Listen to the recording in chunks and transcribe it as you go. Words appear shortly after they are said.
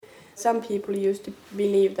Some people used to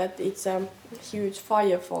believe that it's a huge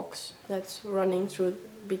firefox that's running through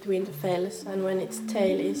between the fells, and when its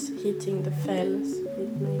tail is hitting the fells,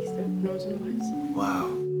 it makes the northern lights. Wow.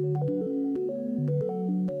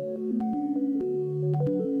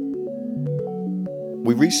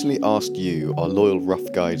 We recently asked you, our loyal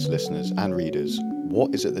Rough Guides listeners and readers,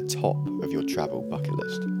 what is at the top of your travel bucket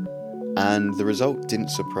list? And the result didn't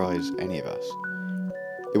surprise any of us.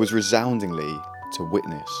 It was resoundingly to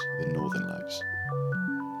witness the Northern Lights.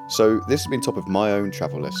 So this has been top of my own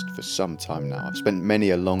travel list for some time now. I've spent many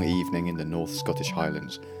a long evening in the North Scottish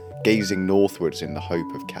Highlands, gazing northwards in the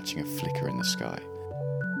hope of catching a flicker in the sky.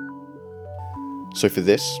 So for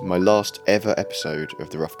this, my last ever episode of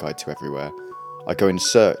the Rough Guide to Everywhere, I go in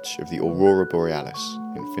search of the Aurora Borealis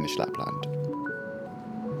in Finnish Lapland.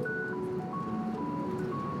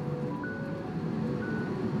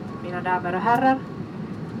 Mina damer och herrar,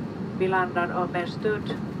 vi landar om en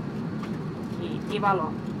stund i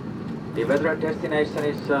Ivalo. The weather destination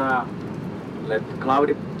is left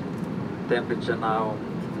cloudy. Temperature now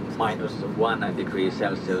 -1 degree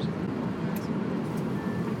Celsius.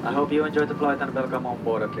 I hope you enjoy the flight and welcome on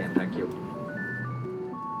board again. Thank you.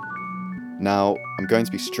 Now, I'm going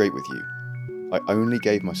to be straight with you. I only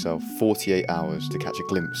gave myself 48 hours to catch a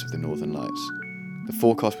glimpse of the Northern Lights. The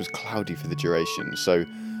forecast was cloudy for the duration, so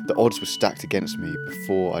the odds were stacked against me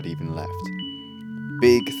before I'd even left.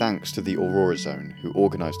 Big thanks to the Aurora Zone, who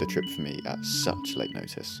organised the trip for me at such late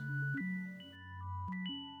notice.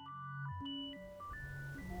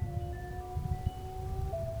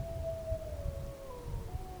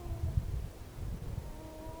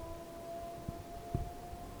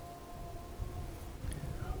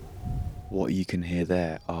 What you can hear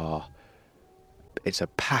there it's a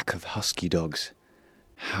pack of husky dogs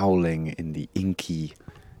howling in the inky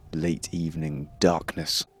late evening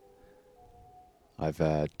darkness.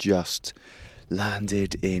 I've just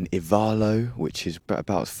landed in Ivalo, which is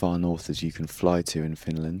about as far north as you can fly to in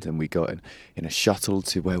Finland, and we got in a shuttle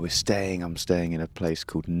to where we're staying. I'm staying in a place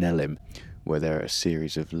called Nelim, where there are a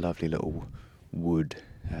series of lovely little wood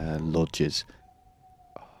lodges.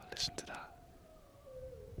 Oh, listen to that.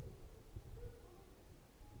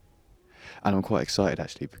 And I'm quite excited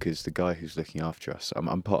actually, because the guy who's looking after us,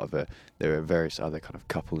 I'm part of there are various other kind of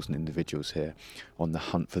couples and individuals here on the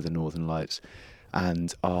hunt for the Northern Lights.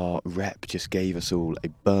 And our rep just gave us all a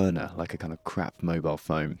burner, like a kind of crap mobile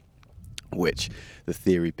phone, which the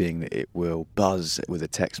theory being that it will buzz with a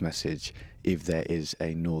text message if there is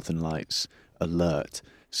a Northern Lights alert.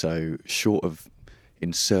 So short of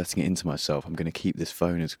inserting it into myself, I'm going to keep this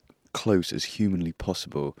phone as close as humanly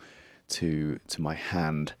possible to my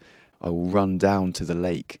hand. I will run down to the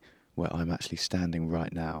lake where I'm actually standing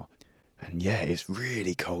right now. And yeah, it's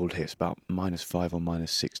really cold here. It's about -5 or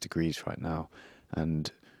 -6 degrees right now.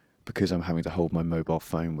 And because I'm having to hold my mobile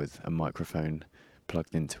phone with a microphone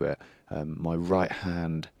plugged into it, my right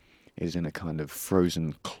hand is in a kind of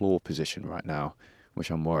frozen claw position right now,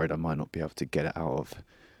 which I'm worried I might not be able to get it out of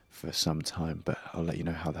for some time, but I'll let you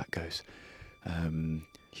know how that goes.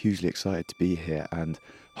 Hugely excited to be here, and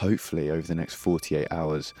hopefully over the next 48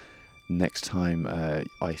 hours, next time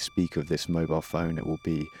I speak of this mobile phone, it will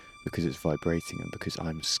be because it's vibrating and because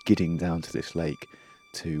I'm skidding down to this lake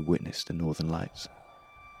to witness the Northern Lights.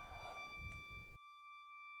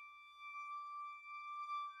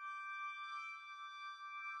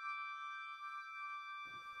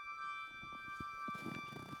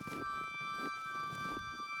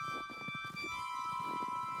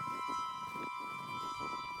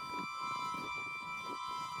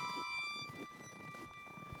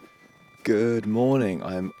 Good morning.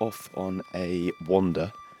 I'm off on a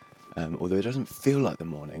wander, although it doesn't feel like the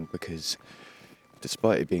morning because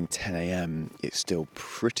despite it being 10 a.m, it's still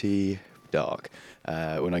pretty dark.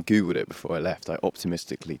 When I googled it before I left, I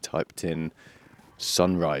optimistically typed in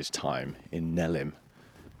sunrise time in Nelim,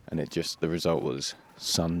 and the result was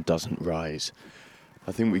sun doesn't rise.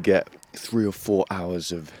 I think we get 3 or 4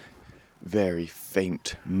 hours of very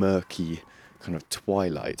faint, murky kind of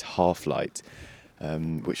twilight, half light,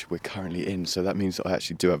 which we're currently in. So that means that I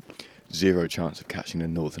actually do have zero chance of catching the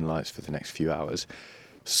Northern Lights for the next few hours.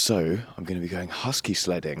 So I'm going to be going husky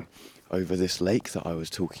sledding over this lake that I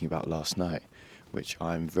was talking about last night, which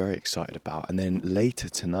I'm very excited about. And then later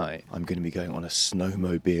tonight, I'm going to be going on a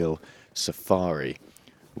snowmobile safari,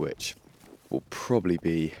 which will probably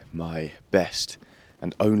be my best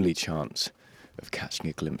and only chance of catching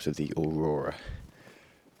a glimpse of the Aurora.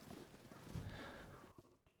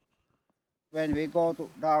 When we go to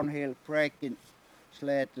downhill, braking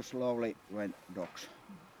sled to slowly went dogs.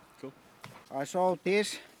 Cool. I saw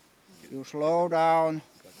this. You slow down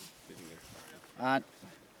and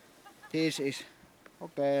this is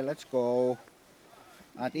okay. Let's go.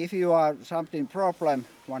 And if you are something problem,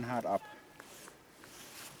 one hand up.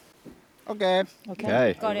 Okay.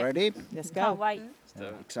 Okay. Got it. Ready? Let's go. Can't wait.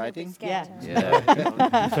 Exciting. Yeah.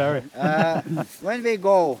 Yeah. Very. When we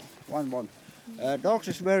go, one. Dogs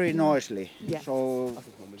is very noisy. Yeah. So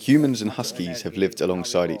Humans and huskies have lived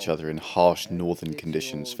alongside each other in harsh northern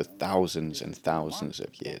conditions for thousands and thousands of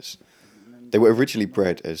years. They were originally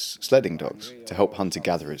bred as sledding dogs to help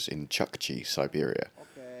hunter-gatherers in Chukchi, Siberia.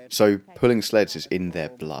 So pulling sleds is in their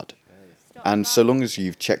blood. And so long as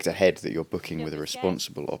you've checked ahead that you're booking with a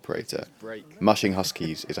responsible operator, mushing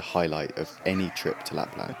huskies is a highlight of any trip to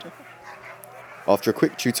Lapland. After a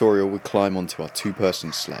quick tutorial, we climb onto our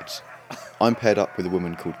two-person sleds. I'm paired up with a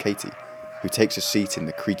woman called Katie, who takes a seat in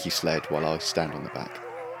the creaky sled while I stand on the back,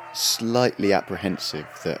 slightly apprehensive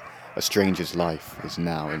that a stranger's life is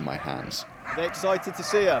now in my hands. They're excited to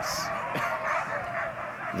see us.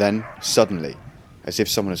 Then, suddenly, as if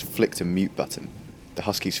someone has flicked a mute button, the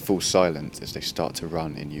huskies fall silent as they start to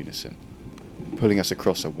run in unison, pulling us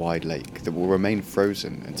across a wide lake that will remain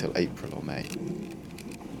frozen until April or May.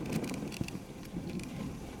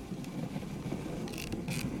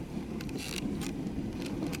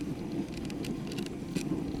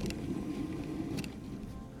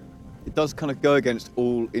 It does kind of go against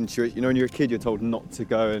all intuition. You know, when you're a kid, you're told not to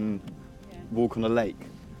go and walk on a lake.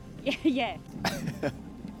 Yeah.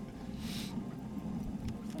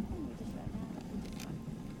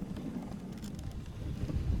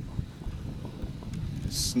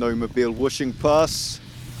 Snowmobile whooshing past.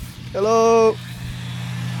 Hello.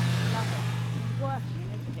 Working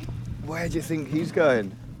and everything. Where do you think he's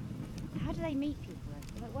going? How do they meet people?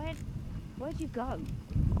 Like, where do you go?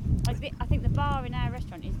 I think the bar in our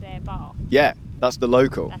restaurant is their bar. Yeah, that's the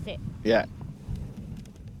local. That's it. Yeah.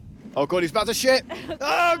 Oh god, he's about to shit!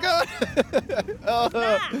 Oh god!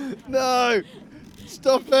 Oh, no!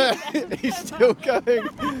 Stop it! He's still going.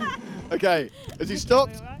 Okay, has he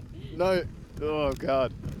stopped? No. Oh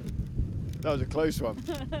god. That was a close one.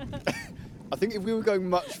 I think if we were going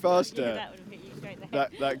much faster, Yeah, that would have hit you straight in the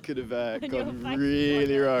head. that could have And your gone face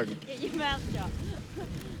really was- wrong. Get your mouth shut.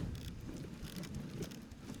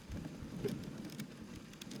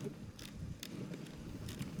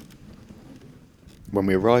 When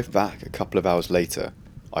we arrive back a couple of hours later,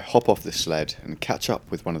 I hop off the sled and catch up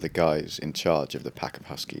with one of the guys in charge of the pack of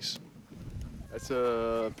huskies. It's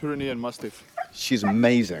a Pyrenean Mastiff. She's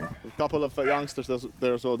amazing. A couple of youngsters,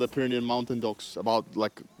 there's all the Pyrenean mountain dogs, about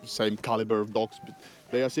like same caliber of dogs. But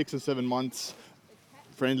they are 6 and 7 months,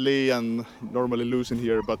 friendly and normally loose in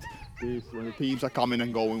here. But when the teams are coming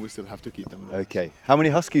and going, we still have to keep them. Okay, how many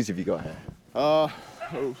huskies have you got here?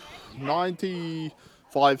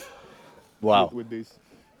 95. Wow. With these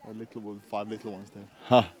with 5 little ones there.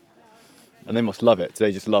 Huh. And they must love it. Do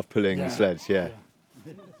they just love pulling sleds? Yeah.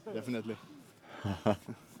 Definitely.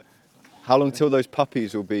 How long till those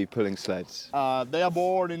puppies will be pulling sleds? They are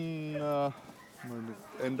born in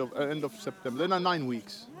end of September. They're 9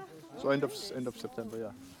 weeks, so end of September.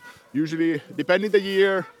 Yeah. Usually, depending the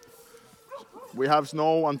year, we have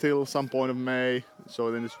snow until some point of May. So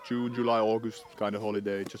then it's June, July, August kind of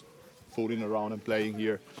holiday, just fooling around and playing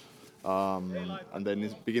here. And then in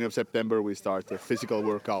the beginning of September we start a physical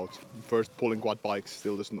workout. First pulling quad bikes,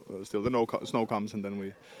 till the snow comes, and then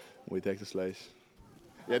we take the sleighs.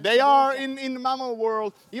 Yeah, they are in mammal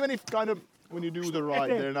world. Even if kind of when you do the ride,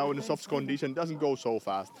 they're now in a soft condition. It doesn't go so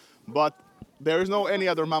fast, but there is no any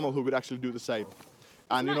other mammal who could actually do the same.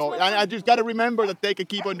 And you know, and I just got to remember that they can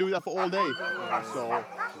keep on doing that for all day. So,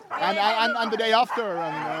 and the day after,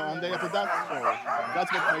 and the day after that. So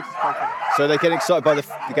that's what makes it special. So they're getting excited by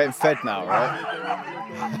they're getting fed now, right?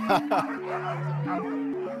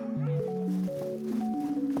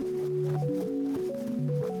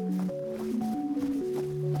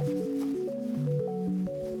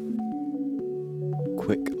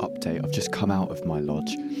 Quick update, I've just come out of my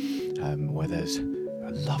lodge where there's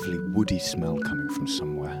a lovely woody smell coming from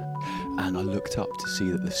somewhere, and I looked up to see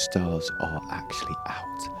that the stars are actually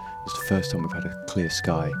out. It's the first time we've had a clear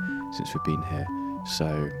sky since we've been here,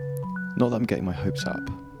 so not that I'm getting my hopes up,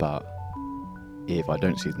 but if I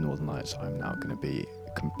don't see the Northern Lights, I'm now going to be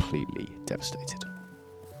completely devastated.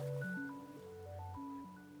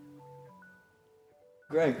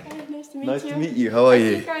 Greg, Hi, nice to meet nice you. to meet you. How are I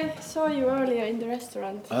you? think I saw you earlier in the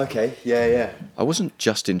restaurant. Okay, yeah. I wasn't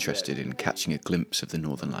just interested in catching a glimpse of the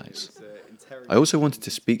Northern Lights. I also wanted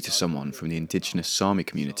to speak to someone from the indigenous Sami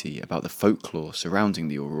community about the folklore surrounding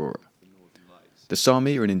the aurora. The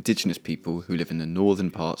Sami are an indigenous people who live in the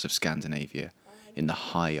northern parts of Scandinavia, in the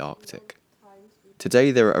high Arctic.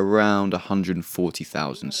 Today there are around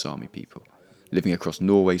 140,000 Sami people, living across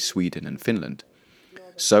Norway, Sweden and Finland.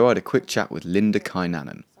 So I had a quick chat with Linda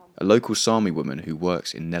Kainanen, a local Sami woman who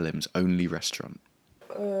works in Nelim's only restaurant.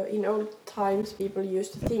 In old times, people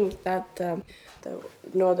used to think that the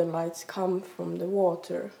northern lights come from the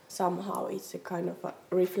water. Somehow it's a kind of a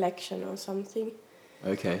reflection or something.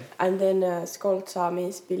 Okay. And then Skolt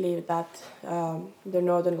Samis believe that the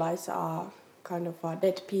northern lights are kind of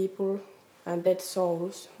dead people and dead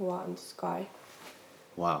souls who are in the sky.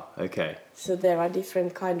 Wow, okay. So there are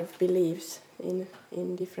different kind of beliefs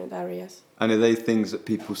in different areas. And are they things that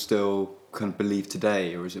people still kind of believe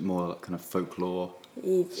today, or is it more like kind of folklore?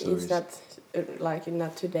 It's not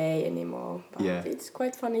not today anymore, but yeah. It's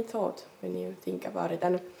quite funny thought when you think about it.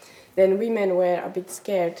 And then women were a bit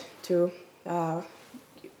scared to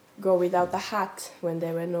go without a hat when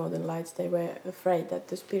there were northern lights. They were afraid that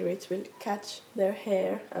the spirits will catch their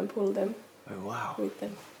hair and pull them with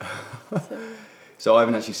them. So I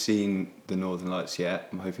haven't actually seen the Northern Lights yet.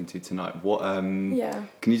 I'm hoping to tonight. What?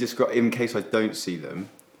 Can you describe, in case I don't see them,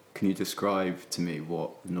 can you describe to me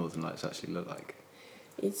what the Northern Lights actually look like?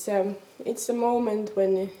 It's a moment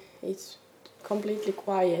when it's completely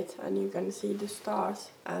quiet and you can see the stars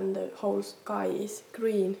and the whole sky is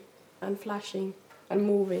green and flashing and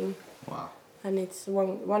moving. Wow. And it's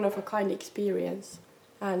one of a kind experience.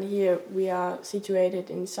 And here we are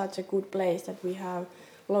situated in such a good place that we have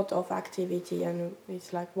a lot of activity, and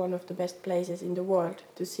it's like one of the best places in the world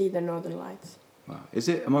to see the Northern Lights. Wow.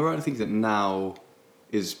 Am I right to think that now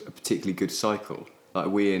is a particularly good cycle? Like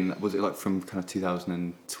was it like from kind of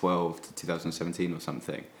 2012 to 2017 or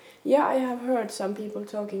something? Yeah, I have heard some people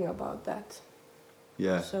talking about that.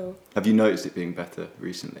 Yeah. So have you noticed it being better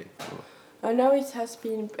recently? I know it has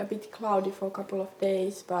been a bit cloudy for a couple of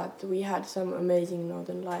days, but we had some amazing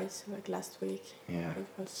Northern Lights like last week. Yeah.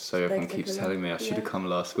 So everyone keeps telling me I should have come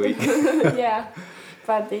last week. Yeah,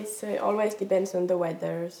 but it's always depends on the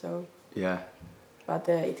weather. So. Yeah. But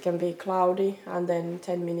it can be cloudy, and then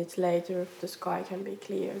 10 minutes later the sky can be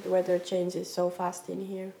clear. The weather changes so fast in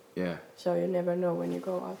here. Yeah. So you never know when you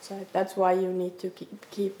go outside. That's why you need to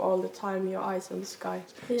keep all the time your eyes on the sky.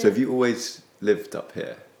 Yeah. So have you always lived up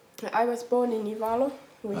here? I was born in Ivalo,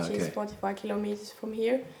 which is 45 kilometers from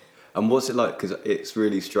here. And what's it like? Because it's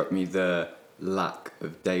really struck me the lack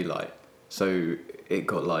of daylight. So it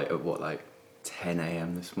got light at what, 10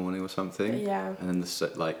 a.m. this morning or something? Yeah. And then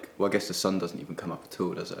I guess the sun doesn't even come up at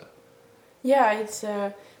all, does it? Yeah, it's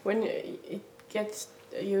when it gets,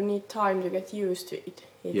 you need time to get used to it.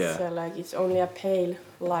 It's it's only a pale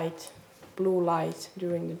light, blue light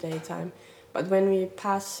during the daytime. But when we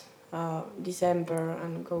pass December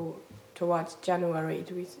and go towards January,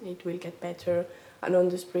 it will get better. And on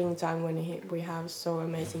the springtime when we have so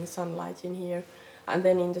amazing sunlight in here. And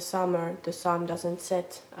then in the summer the sun doesn't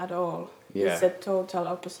set at all. Yeah. It's a total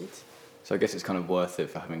opposite. So I guess it's kind of worth it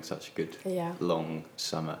for having such a good long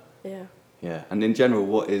summer. Yeah. Yeah. And in general,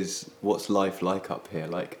 what's life like up here?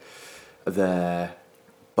 Like, are there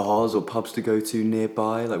bars or pubs to go to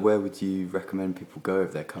nearby? Like, where would you recommend people go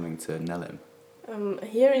if they're coming to Nelim?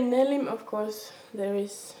 Here in Nelim, of course, there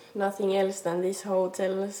is nothing else than this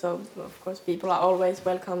hotel, so of course people are always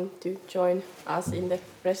welcome to join us in the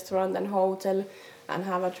restaurant and hotel and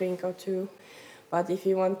have a drink or two. But if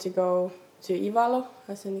you want to go to Ivalo,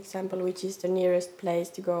 as an example, which is the nearest place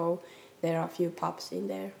to go, there are a few pubs in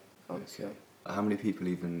there also. Okay. How many people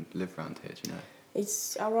even live around here, do you know?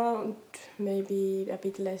 It's around maybe a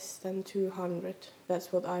bit less than 200.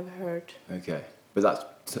 That's what I've heard. Okay. But that's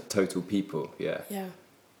total people, yeah? Yeah.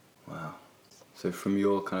 Wow. So from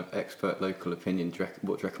your kind of expert local opinion,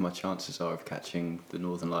 what do you reckon my chances are of catching the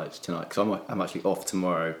Northern Lights tonight? Because I'm actually off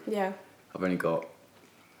tomorrow. Yeah. I've only got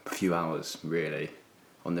a few hours, really,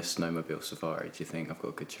 on this snowmobile safari. Do you think I've got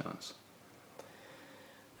a good chance?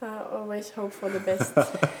 Always hope for the best.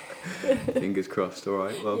 Fingers crossed, all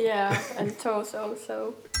right. Well. Yeah, and toes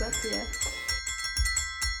also, but yeah.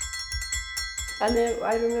 And then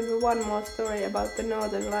I remember one more story about the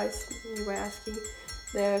Northern Lights you were asking.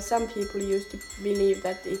 There are some people used to believe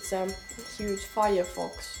that it's a huge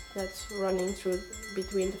firefox that's running through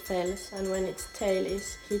between the fells, and when its tail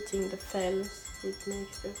is hitting the fells, it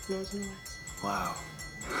makes the Northern Lights. Wow.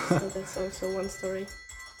 So that's also one story.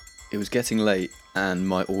 It was getting late and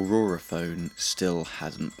my Aurora phone still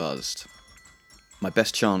hadn't buzzed. My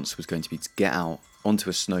best chance was going to be to get out onto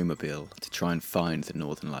a snowmobile to try and find the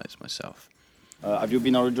Northern Lights myself. Have you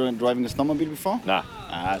been driving a snowmobile before? Nah.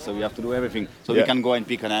 So we have to do everything. So we can go and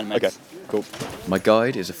pick an helmet. Okay, cool. My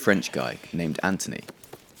guide is a French guy named Anthony.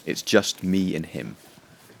 It's just me and him.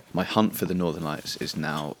 My hunt for the Northern Lights is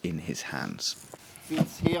now in his hands.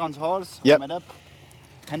 It's here on the horse, yep. up,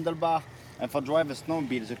 handlebar, and for drive a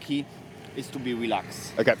snowmobile, the key is to be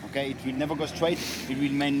relaxed. Okay. Okay, it will never go straight. It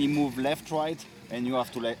will mainly move left, right, and you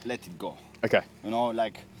have to let it go. Okay. You know,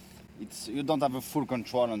 like you don't have a full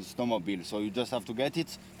control on the snowmobile, so you just have to get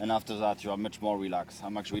it, and after that you are much more relaxed.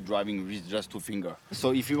 I'm actually driving with just 2 fingers.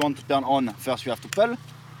 So if you want to turn on, first you have to pull,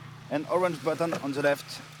 and orange button on the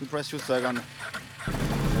left, you press your second,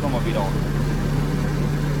 snowmobile on.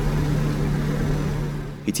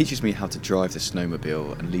 He teaches me how to drive the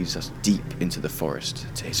snowmobile and leads us deep into the forest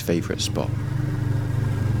to his favourite spot.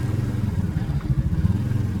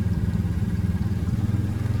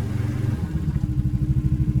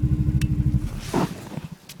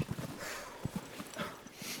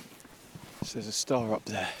 So there's a star up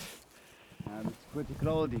there. And it's pretty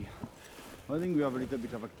cloudy. I think we have a little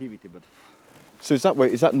bit of activity, but... So is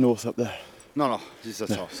that north up there? No, this is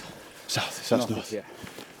south. South, that's north. Yeah.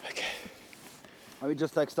 Okay. I will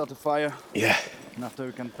just start a fire. Yeah. And after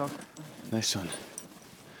we can talk. Nice one.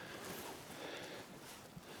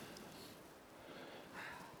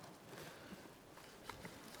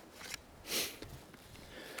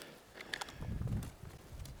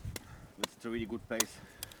 It's a really good place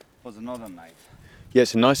for the northern light. Yeah,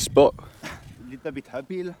 it's a nice spot. A little bit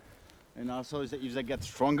uphill, and also if they get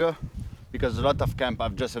stronger, because a lot of camp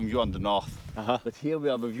have just a view on the north. But here we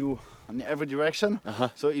have a view in every direction.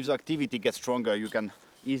 So if the activity gets stronger, you can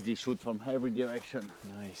easily shoot from every direction.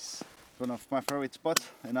 Nice. It's one of my favorite spots,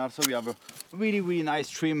 and also we have a really nice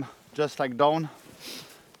stream just like down,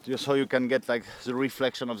 just so you can get like the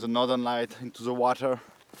reflection of the northern light into the water.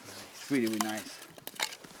 It's really nice.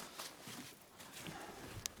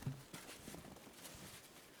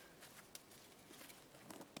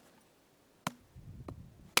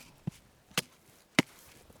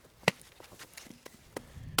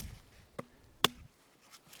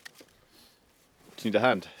 Do you need a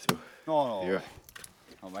hand? No. Yeah.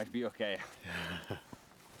 I might be okay.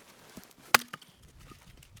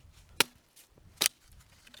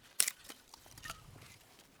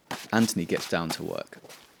 Anthony gets down to work,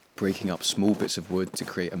 breaking up small bits of wood to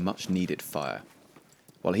create a much needed fire.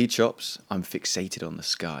 While he chops, I'm fixated on the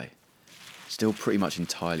sky, still pretty much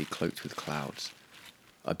entirely cloaked with clouds.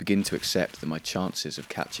 I begin to accept that my chances of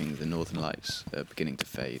catching the northern lights are beginning to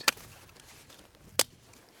fade.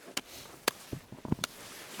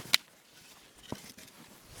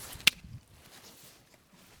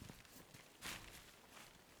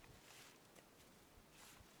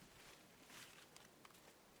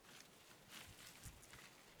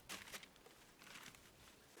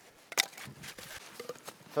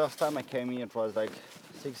 First time I came here, it was like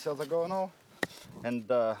 6 years ago now, and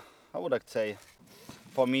I would like to say,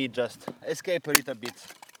 for me, just escape a little bit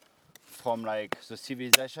from like the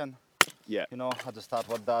civilization. Yeah. You know, at the start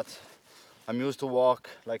was that. I'm used to work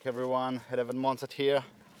like everyone, 11 months at here,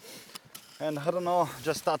 and I don't know,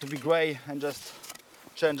 just start to be grey and just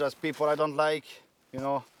change as people I don't like. You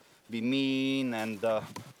know, be mean and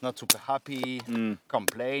not super happy,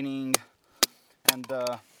 complaining, and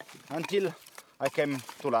until I came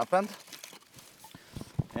to Lapland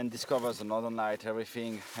and discovered the northern light,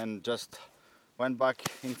 everything, and just went back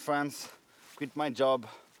in France, quit my job,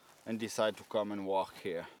 and decided to come and work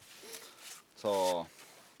here. So,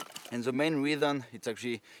 and the main reason,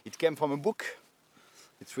 it came from a book.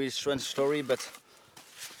 It's a really strange story, but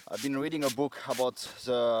I've been reading a book about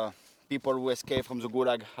the people who escaped from the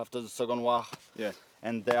Gulag after the Second War. Yeah.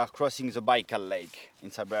 And they are crossing the Baikal Lake in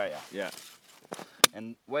Siberia. Yeah.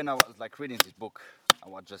 And when I was like reading this book, I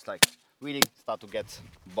was just like really start to get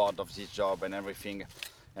bored of this job and everything.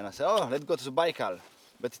 And I said, oh, let's go to the Baikal.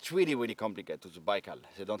 But it's really complicated to the Baikal.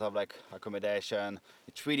 They don't have like accommodation.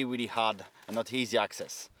 It's really hard and not easy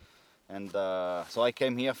access. And so I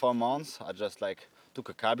came here for a month. I just like took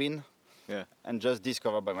a cabin and just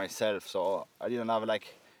discovered by myself. So I didn't have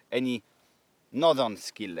like any northern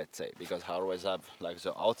skill, let's say, because I always have like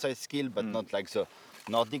the outside skill, but not like the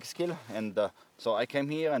Nordic skill. And so I came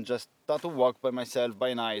here and just started to walk by myself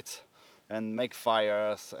by night and make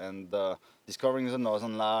fires and discovering the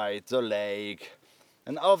northern light, the lake,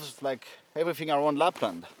 and all of like everything around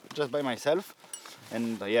Lapland just by myself.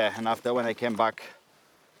 And and after when I came back,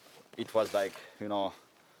 it was like, you know,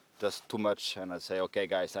 just too much. And I say, okay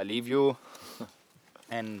guys, I leave you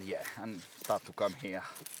and and start to come here.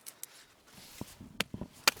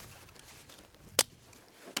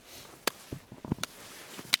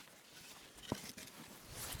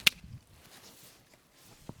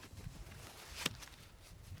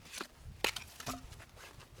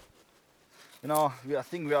 You know, I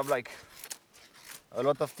think we have like a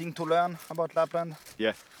lot of things to learn about Lapland.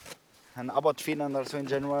 Yeah. And about Finland also in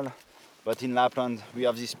general. But in Lapland we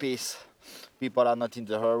have this peace. People are not in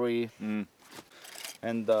the hurry.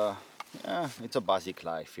 And Yeah, it's a basic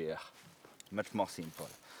life here, much more simple.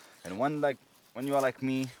 And when you are like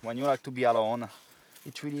me, when you like to be alone,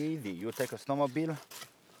 it's really easy. You take a snowmobile,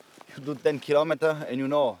 you do 10 kilometers, and you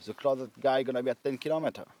know the closest guy gonna be at 10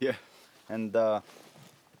 kilometers. Yeah. And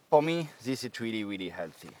for me, this is really, really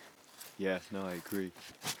healthy. Yeah, no, I agree.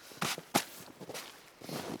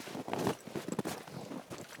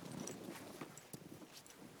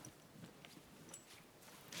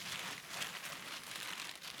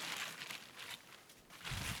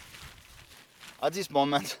 At this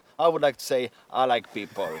moment, I would like to say I like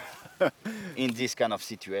people in this kind of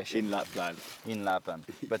situation. In Lapland. In Lapland.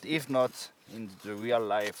 But if not, in the real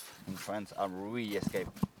life, in France, I really escape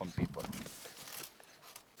from people.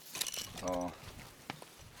 So,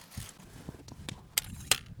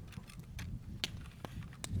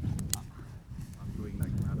 I'm doing like,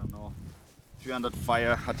 I don't know, 300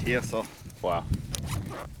 fire at here, so wow.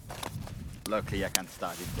 Luckily I can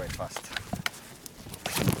start it quite fast.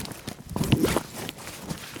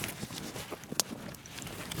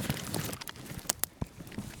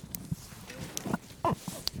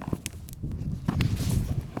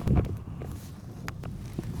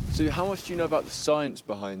 So how much do you know about the science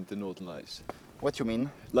behind the Northern Lights? What you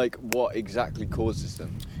mean? Like what exactly causes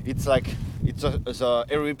them? It's like, it's a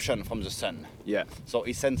eruption from the sun. Yeah. So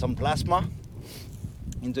it sends some plasma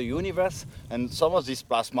in the universe, and some of this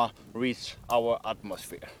plasma reach our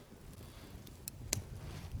atmosphere,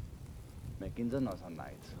 making the northern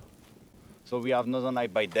lights. So we have northern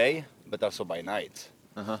light by day, but also by night.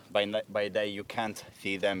 Uh-huh. By day you can't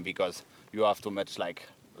see them because you have too much like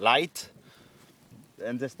light,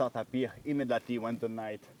 and they start appear immediately when the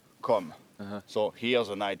night come. Uh-huh. So here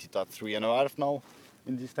the night is at 3.5 now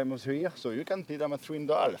in this time of the year, so you can see them at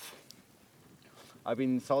 3.5. I've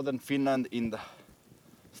been in southern Finland in the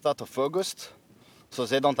start of August, so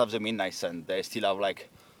they don't have the midnight sun. They still have like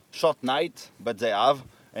short night, but they have.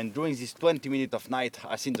 And during this 20 minutes of night,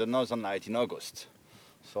 I seen the northern light in August.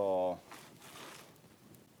 So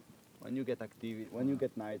when you get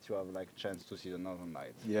night, you have like chance to see the northern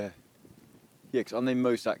light. Yeah. Yeah, because aren't they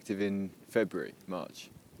most active in February, March?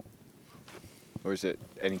 Or is it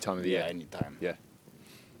any time of the year? Yeah, any time. Yeah.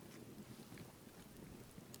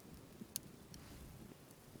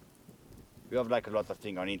 You have like a lot of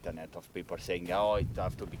things on internet of people saying, oh, it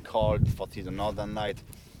have to be cold for see the northern light.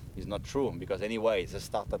 It's not true, because anyway, they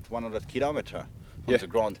start at 100 kilometers from the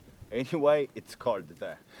ground. Anyway, it's cold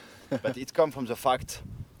there. But it comes from the fact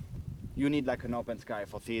you need like an open sky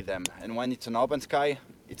for see them. And when it's an open sky,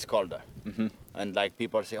 it's colder. Mm-hmm. And like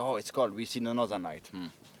people say, oh, it's cold, we see the northern light.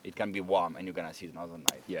 It can be warm and you're gonna see the northern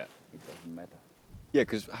light. Yeah. It doesn't matter. Yeah,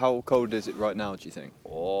 because how cold is it right now, do you think?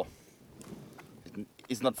 Oh,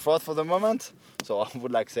 it's not frost for the moment, so I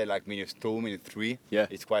would like say like -2, -3. Yeah.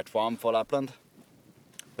 It's quite warm for Lapland.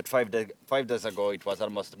 But 5 days ago it was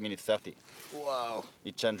almost -30. Wow.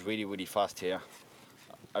 It changed really, really fast here.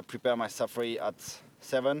 I prepared my safari at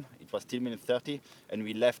 7, it was still -30, and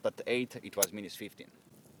we left at 8, it was -15.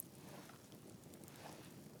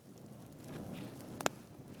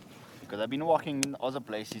 Because I've been walking in other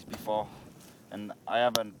places before, and I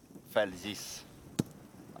haven't felt this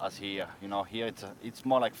as here. You know, here it's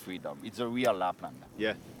more like freedom. It's a real Lapland.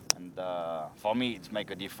 Yeah. And for me, it's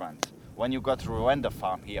make a difference. When you go to Rwanda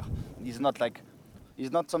farm here, it's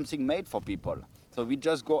not something made for people. So we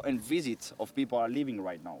just go and visit of people are living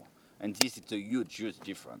right now. And this is a huge, huge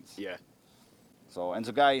difference. Yeah. So, and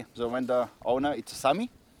the guy, the Rwanda owner, it's a Sami,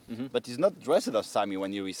 but he's not dressed as Sami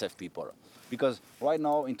when you receive people. Because right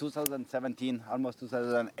now in 2017, almost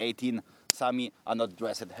 2018, Sami are not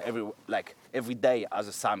dressed every day as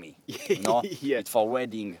a Sami. You know? Yeah. It's for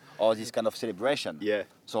wedding or this kind of celebration. Yeah.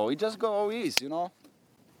 So it just go how it is, you know?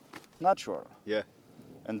 Natural. Yeah.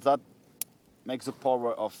 And that makes the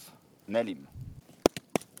power of Nelim.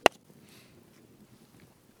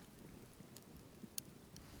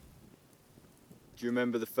 Do you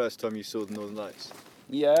remember the first time you saw the Northern Lights?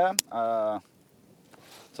 Yeah.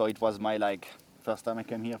 So it was my first time I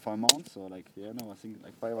came here for a month. So I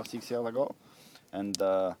think 5 or 6 years ago. And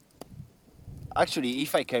actually,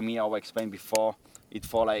 if I came here, I explained before, it's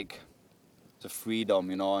for the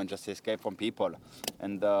freedom, you know, and just escape from people.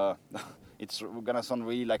 And it's gonna sound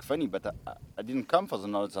really funny, but I didn't come for the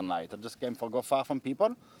Northern Light. I just came for go far from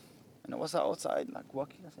people. And I was outside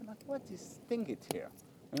walking. I said what is thing it here,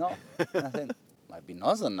 you know? And I said, might be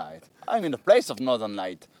Northern Light. I'm in the place of Northern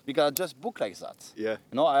Light because I just booked like that. Yeah.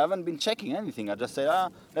 You know, I haven't been checking anything. I just said,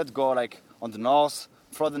 let's go on the north,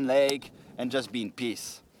 Frozen Lake, and just be in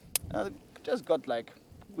peace. And I just got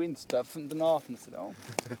green stuff in the north, and I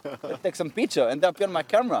said, let's take some picture. And they appeared on my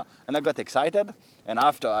camera, and I got excited. And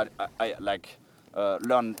after I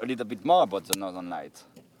learn a little bit more about the Northern Lights.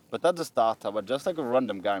 But at the start, I was just like a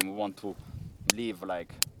random guy who want to live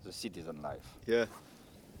like the citizen life. Yeah.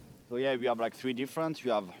 So yeah, we have like 3 different.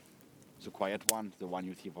 You have the quiet one, the one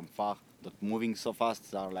you see from far, not moving so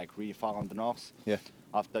fast, they are like really far on the north. Yeah.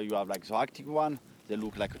 After you have like the active one, they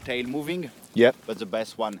look like a tail moving. Yep. But the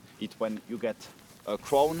best one is when you get a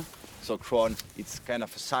crown. So crown, it's kind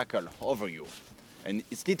of a circle over you. And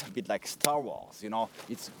it's a little bit like Star Wars, you know?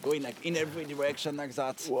 It's going like in every direction like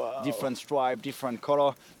that. Wow. Different stripe, different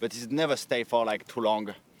color, but it never stay for like too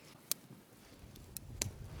long.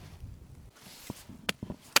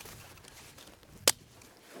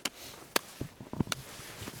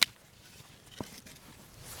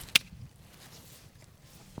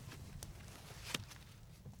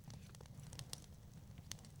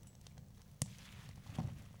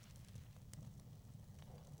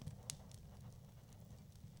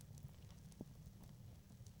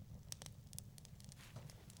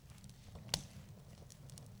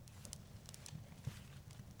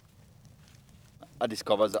 I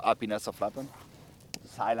discovered the happiness of Lapland, the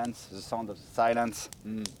silence, the sound of the silence,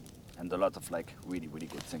 and a lot of like really, really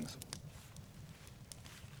good things.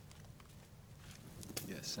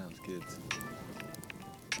 Yeah, sounds good.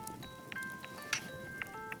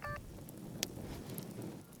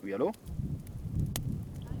 Oui, allô?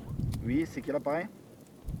 Oui, c'est qui l'appareil?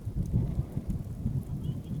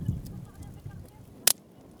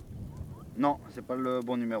 Non, c'est pas le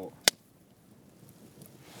bon numéro.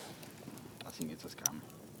 I think it's a scam.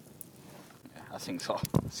 Yeah, I think so.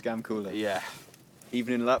 Scam caller. Yeah.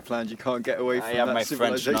 Even in Lapland, you can't get away from I have that my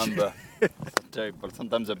French civilization. number. Terrible.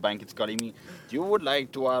 Sometimes the bank is calling me. You would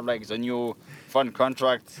like to have like the new fund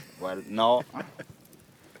contract? Well, no.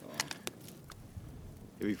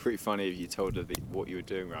 It'd be pretty funny if you told her what you were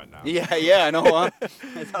doing right now. Yeah, I know. Huh?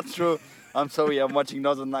 That's true. I'm sorry. I'm watching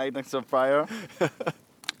Northern Night next to Fire.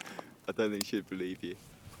 I don't think she'd believe you.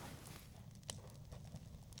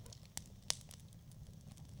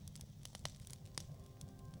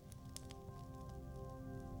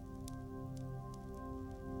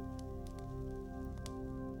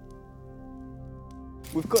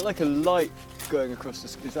 We've got like a light going across the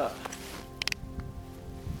sky. Is that?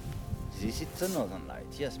 This is the Northern Light.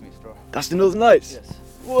 Yes, mister. That's the Northern Lights? Yes.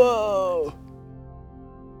 Whoa!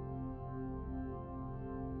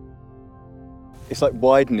 It's like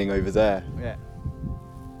widening over there. Yeah.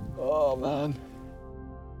 Oh man.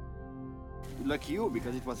 Lucky you,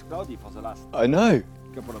 because it was cloudy for the last I know.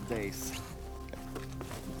 couple of days.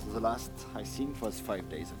 So the last, I think, was 5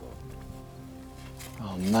 days ago.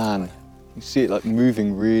 Oh man. You see it like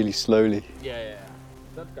moving really slowly. Yeah.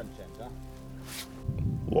 That can change, huh?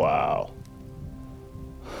 Wow.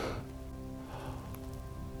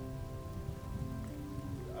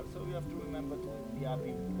 Also, you have to remember to be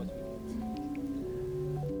happy because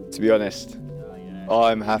we To be honest, yeah.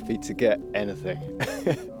 I'm happy to get anything.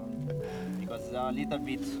 Because they are a little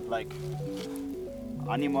bit like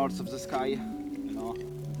animals of the sky, you know.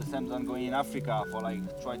 The same than going in Africa for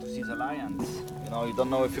like try to see the lions. You know, you don't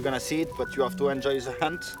know if you're gonna see it, but you have to enjoy the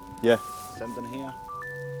hunt. Yeah. Same than here.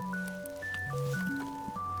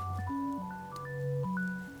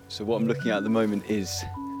 So what I'm looking at the moment is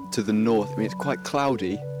to the north. I mean, it's quite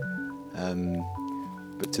cloudy,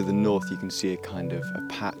 but to the north you can see a kind of a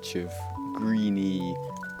patch of greeny,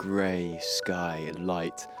 grey sky and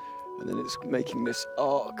light, and then it's making this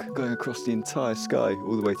arc going across the entire sky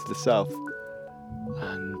all the way to the south.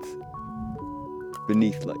 And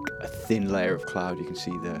beneath like a thin layer of cloud you can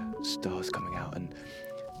see the stars coming out, and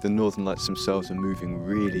the Northern Lights themselves are moving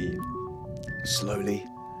really slowly,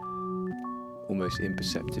 almost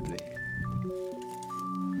imperceptibly.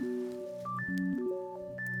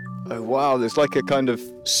 Oh wow, there's like a kind of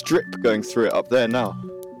strip going through it up there now.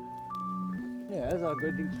 Yeah, they are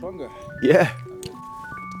getting stronger. Yeah.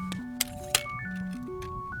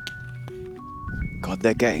 God,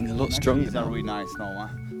 they're getting a lot stronger These are now. really nice now, huh?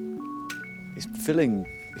 It's filling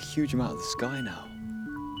a huge amount of the sky now.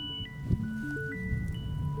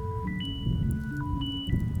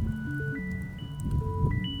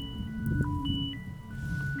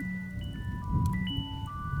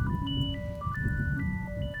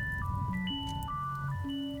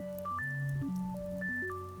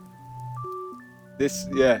 This,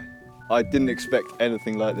 yeah, I didn't expect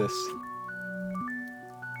anything like this.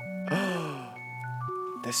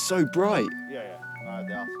 They're so bright. Yeah. No,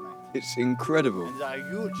 they are nice. It's incredible. And they are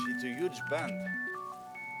huge. It's a huge band.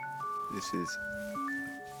 This is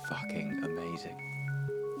fucking amazing.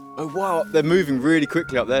 Oh wow, they're moving really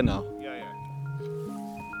quickly up there now. Yeah.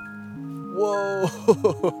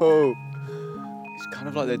 Whoa! It's kind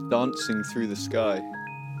of like they're dancing through the sky.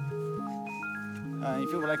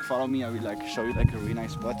 If you like follow me, I will like show you like a really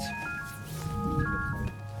nice spot.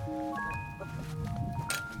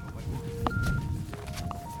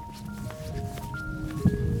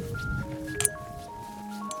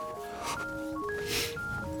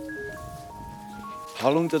 How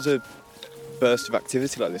long does a burst of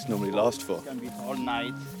activity like this normally last for? It can be all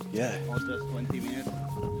night. Yeah. Or just 20 minutes.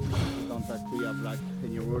 You don't actually have like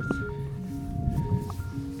any words.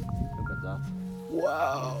 Look at that.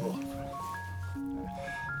 Wow.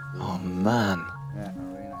 Oh man. Yeah,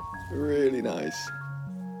 really nice. Really nice.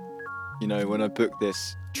 You know, when I booked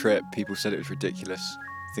this trip, people said it was ridiculous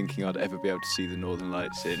thinking I'd ever be able to see the Northern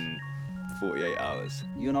Lights in 48 hours.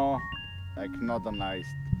 You know, like Northern Lights,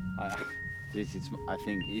 this is, I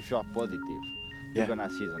think, if you are positive, you're gonna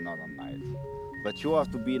see the Northern Lights. But you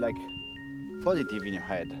have to be like positive in your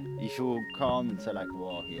head. If you come and say like,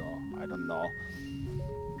 whoa, here, I don't know,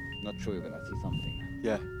 not sure you're gonna see something.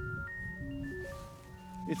 Yeah.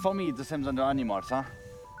 For me, it's the same than the animals, huh?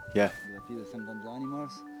 Yeah. Exactly the same than the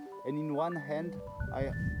animals. And in one hand,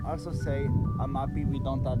 I also say I'm happy we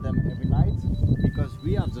don't have them every night because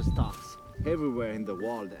we have the stars everywhere in the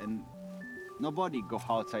world and nobody go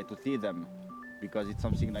outside to see them because it's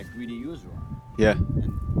something like really usual. Yeah.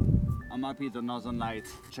 And I'm happy the Northern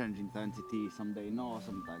Lights change intensity, someday no,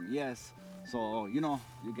 sometime yes. So, you know,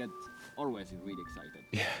 you get always really excited.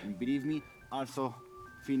 Yeah. And believe me, also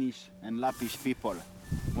Finnish and Lappish people,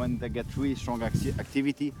 when they get really strong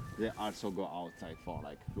activity, they also go outside for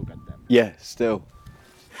like, look at them. Yeah, still.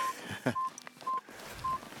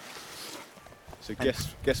 So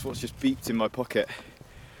guess what's just beeped in my pocket?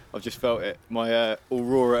 I've just felt it. My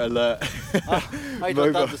Aurora alert. I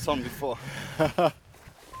don't have the song before.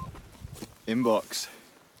 Inbox.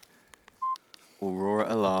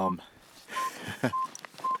 Aurora alarm.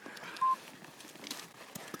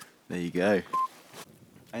 There you go.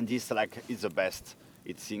 And this like is the best.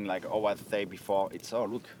 It's seeing like what I say before. It's oh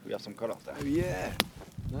look, we have some colors there. Oh yeah,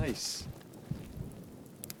 nice.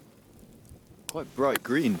 Quite bright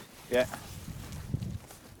green. Yeah.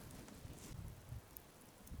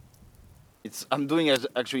 I'm doing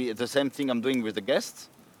actually the same thing I'm doing with the guests,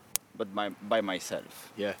 but by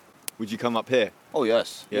myself. Yeah. Would you come up here? Oh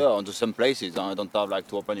yes. Yeah. Yeah, on the same places. I don't have like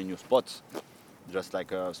to open a new spots. Just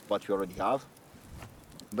like a spot you already have.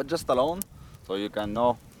 But just alone, so you can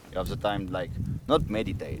know you have the time like not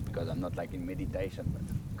meditate because I'm not like in meditation, but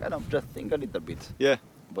kind of just think a little bit. Yeah.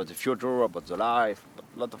 About the future, about the life,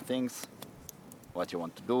 a lot of things. What you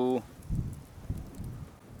want to do.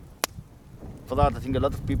 For that, I think a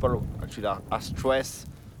lot of people actually are stressed,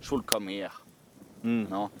 should come here, you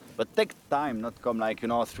know. But take time, not come like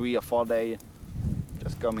 3 or 4 days.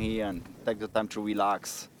 Just come here and take the time to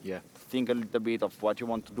relax. Yeah. Think a little bit of what you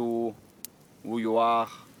want to do, who you are.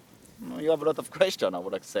 You have a lot of questions, I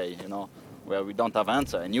would like to say, where we don't have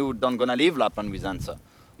answer, and you don't gonna leave Lapland with answer,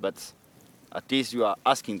 but at least you are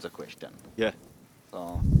asking the question. Yeah.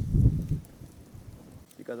 So.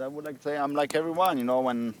 Because I would like to say I'm like everyone,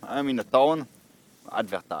 when I'm in a town,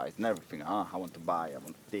 advertise and everything. I want to buy, I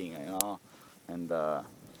want to think, and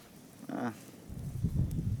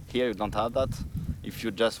here you don't have that. If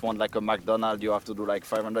you just want like a McDonald's, you have to do like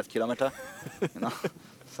 500 kilometers,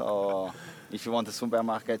 So if you want a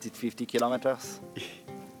supermarket, it's 50 kilometers.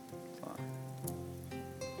 So.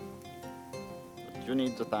 But you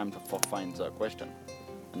need the time to find the question,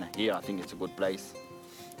 and here I think it's a good place.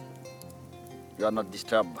 You are not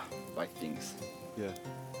disturbed by things. Yeah.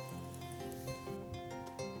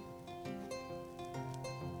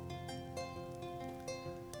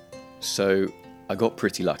 So I got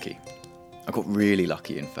pretty lucky. I got really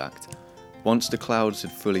lucky, in fact. Once the clouds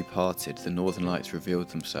had fully parted, the Northern Lights revealed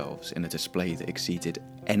themselves in a display that exceeded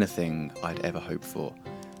anything I'd ever hoped for.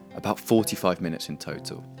 About 45 minutes in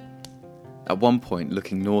total. At one point,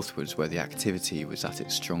 looking northwards where the activity was at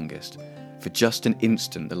its strongest, for just an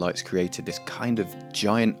instant the lights created this kind of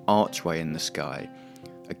giant archway in the sky,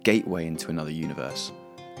 a gateway into another universe.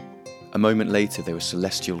 A moment later there were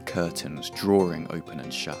celestial curtains drawing open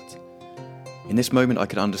and shut. In this moment I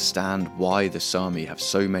could understand why the Sami have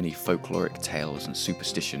so many folkloric tales and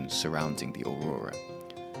superstitions surrounding the Aurora.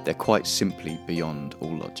 They're quite simply beyond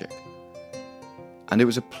all logic. And it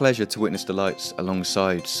was a pleasure to witness the lights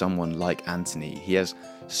alongside someone like Anthony. He has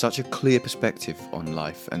such a clear perspective on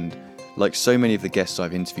life, and like so many of the guests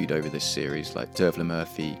I've interviewed over this series, like Dervla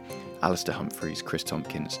Murphy, Alistair Humphreys, Chris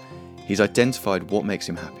Tompkins, he's identified what makes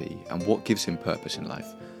him happy and what gives him purpose in life,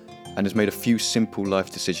 and has made a few simple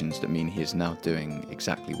life decisions that mean he is now doing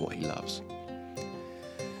exactly what he loves.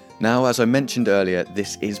 Now, as I mentioned earlier,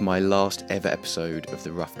 this is my last ever episode of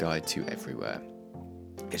The Rough Guide to Everywhere.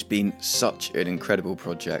 It's been such an incredible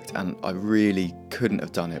project, and I really couldn't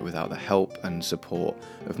have done it without the help and support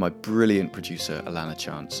of my brilliant producer Alana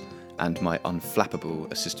Chance and my unflappable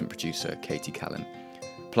assistant producer Katie Callan,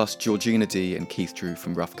 plus Georgina D and Keith Drew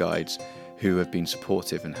from Rough Guides, who have been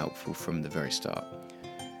supportive and helpful from the very start.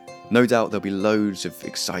 No doubt there'll be loads of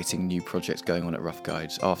exciting new projects going on at Rough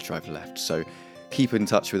Guides after I've left, so keep in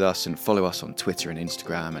touch with us and follow us on Twitter and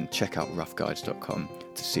Instagram, and check out roughguides.com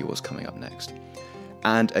to see what's coming up next.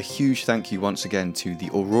 And a huge thank you once again to the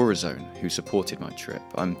Aurora Zone, who supported my trip.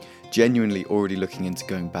 I'm genuinely already looking into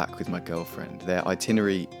going back with my girlfriend. Their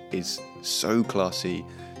itinerary is so classy,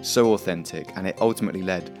 so authentic, and it ultimately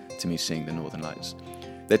led to me seeing the Northern Lights.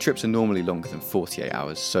 Their trips are normally longer than 48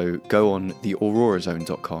 hours, so go on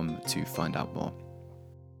theaurorazone.com to find out more.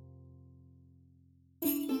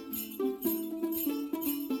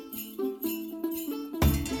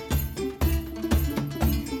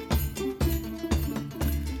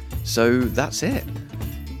 So that's it.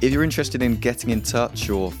 If you're interested in getting in touch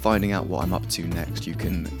or finding out what I'm up to next, you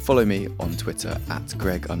can follow me on Twitter at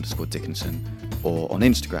Greg_Dickinson or on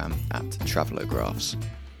Instagram at Travelographs.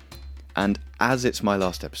 And as it's my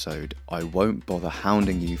last episode, I won't bother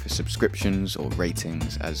hounding you for subscriptions or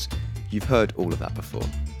ratings, as you've heard all of that before,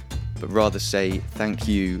 but rather say thank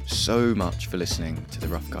you so much for listening to the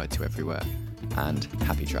Rough Guide to Everywhere, and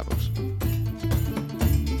happy travels.